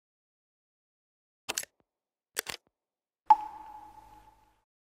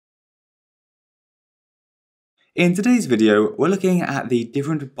In today's video, we're looking at the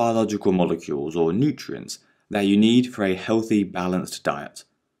different biological molecules or nutrients that you need for a healthy, balanced diet.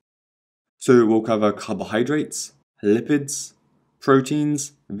 So we'll cover carbohydrates, lipids,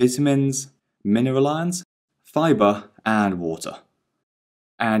 proteins, vitamins, mineral ions, fibre, and water.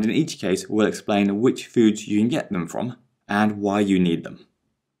 And in each case, we'll explain which foods you can get them from and why you need them.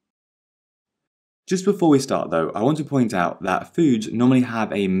 Just before we start though, I want to point out that foods normally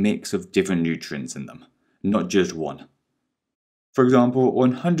have a mix of different nutrients in them, not just one. For example,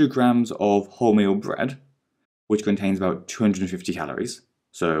 100 grams of wholemeal bread, which contains about 250 calories,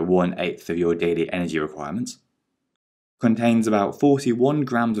 so 1/8 of your daily energy requirements, contains about 41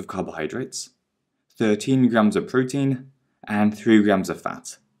 grams of carbohydrates, 13 grams of protein, and 3 grams of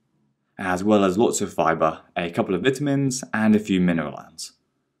fat, as well as lots of fibre, a couple of vitamins, and a few mineral ions.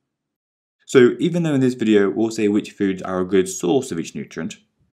 So even though in this video we'll say which foods are a good source of each nutrient,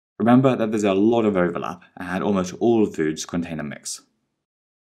 remember that there's a lot of overlap and almost all foods contain a mix.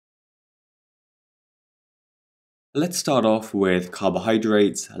 Let's start off with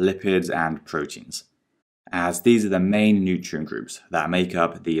carbohydrates, lipids, and proteins, as these are the main nutrient groups that make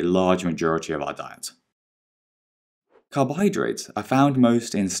up the large majority of our diet. Carbohydrates are found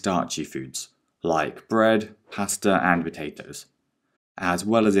most in starchy foods, like bread, pasta, and potatoes, as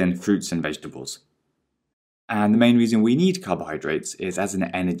well as in fruits and vegetables. And the main reason we need carbohydrates is as an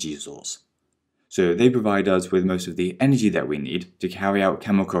energy source. So they provide us with most of the energy that we need to carry out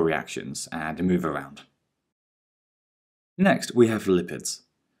chemical reactions and move around. Next, we have lipids,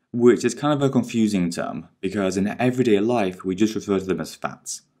 which is kind of a confusing term because in everyday life we just refer to them as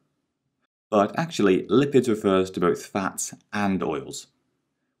fats. But actually, lipids refers to both fats and oils,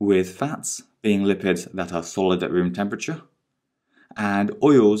 with fats being lipids that are solid at room temperature, and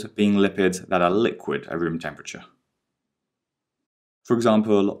oils being lipids that are liquid at room temperature. For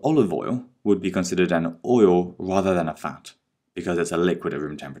example, olive oil would be considered an oil rather than a fat, because it's a liquid at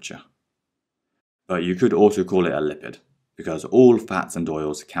room temperature. But you could also call it a lipid, because all fats and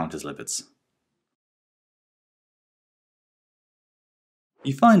oils count as lipids.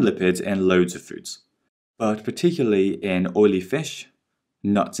 You find lipids in loads of foods, but particularly in oily fish,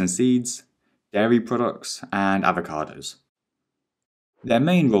 nuts and seeds, dairy products, and avocados. Their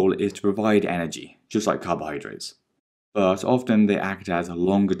main role is to provide energy, just like carbohydrates, but often they act as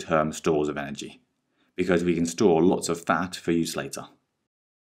longer-term stores of energy, because we can store lots of fat for use later.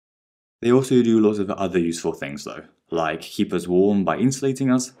 They also do lots of other useful things though, like keep us warm by insulating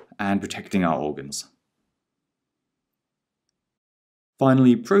us and protecting our organs.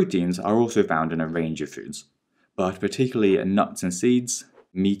 Finally, proteins are also found in a range of foods, but particularly in nuts and seeds,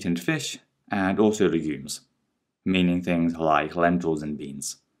 meat and fish, and also legumes, meaning things like lentils and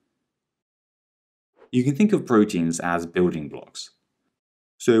beans. You can think of proteins as building blocks.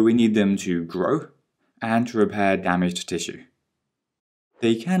 So we need them to grow and to repair damaged tissue.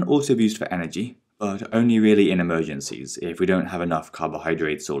 They can also be used for energy, but only really in emergencies if we don't have enough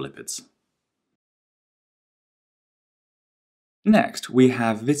carbohydrates or lipids. Next, we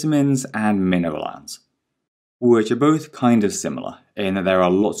have vitamins and mineral ions, which are both kind of similar in that there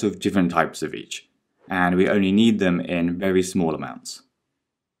are lots of different types of each, and we only need them in very small amounts.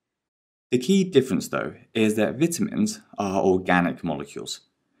 The key difference though is that vitamins are organic molecules,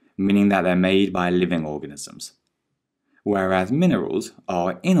 meaning that they're made by living organisms, whereas minerals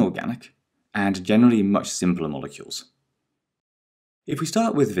are inorganic and generally much simpler molecules. If we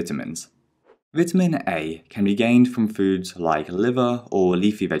start with vitamins, vitamin A can be gained from foods like liver or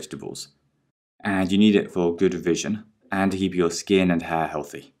leafy vegetables, and you need it for good vision and to keep your skin and hair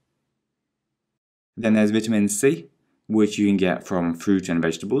healthy. Then there's vitamin C, which you can get from fruit and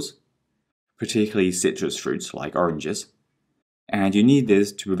vegetables, particularly citrus fruits like oranges, and you need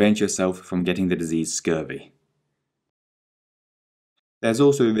this to prevent yourself from getting the disease scurvy. There's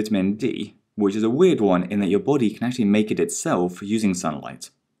also vitamin D, which is a weird one in that your body can actually make it itself using sunlight,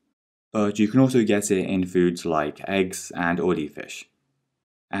 but you can also get it in foods like eggs and oily fish,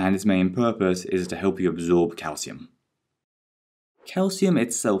 and its main purpose is to help you absorb calcium. Calcium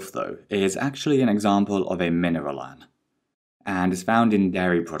itself, though, is actually an example of a mineral ion, and is found in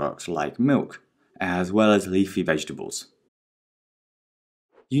dairy products like milk, as well as leafy vegetables.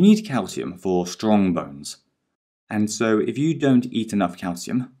 You need calcium for strong bones, and so if you don't eat enough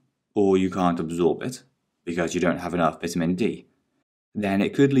calcium, or you can't absorb it, because you don't have enough vitamin D, then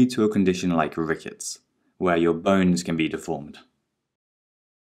it could lead to a condition like rickets, where your bones can be deformed.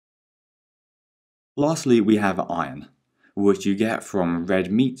 Lastly, we have iron, which you get from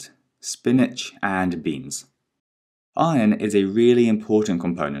red meat, spinach, and beans. Iron is a really important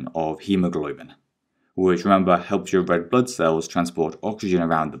component of hemoglobin, which remember helps your red blood cells transport oxygen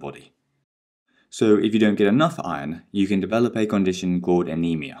around the body. So if you don't get enough iron, you can develop a condition called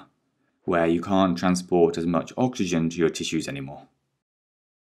anemia, where you can't transport as much oxygen to your tissues anymore.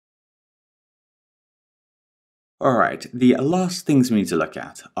 Alright, the last things we need to look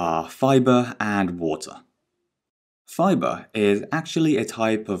at are fibre and water. Fibre is actually a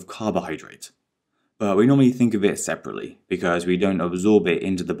type of carbohydrate, but we normally think of it separately because we don't absorb it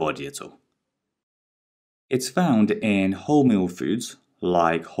into the body at all. It's found in wholemeal foods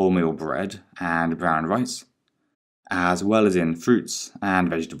like wholemeal bread and brown rice, as well as in fruits and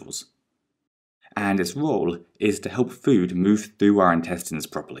vegetables. And its role is to help food move through our intestines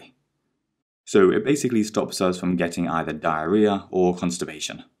properly. So it basically stops us from getting either diarrhea or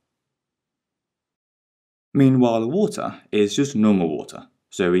constipation. Meanwhile, water is just normal water,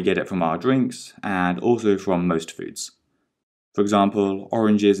 so we get it from our drinks and also from most foods. For example,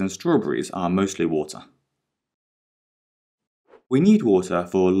 oranges and strawberries are mostly water. We need water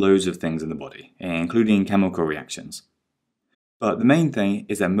for loads of things in the body, including chemical reactions. But the main thing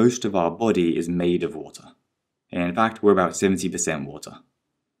is that most of our body is made of water. In fact, we're about 70% water.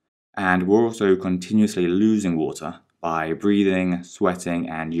 And we're also continuously losing water by breathing, sweating,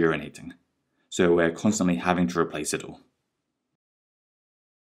 and urinating. So we're constantly having to replace it all.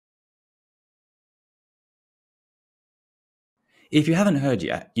 If you haven't heard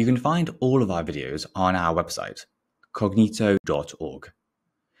yet, you can find all of our videos on our website, cognito.org.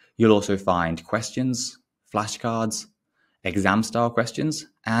 You'll also find questions, flashcards, exam-style questions,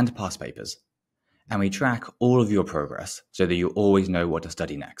 and past papers. And we track all of your progress so that you always know what to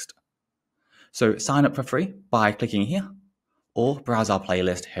study next. So sign up for free by clicking here, or browse our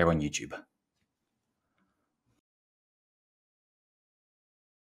playlist here on YouTube.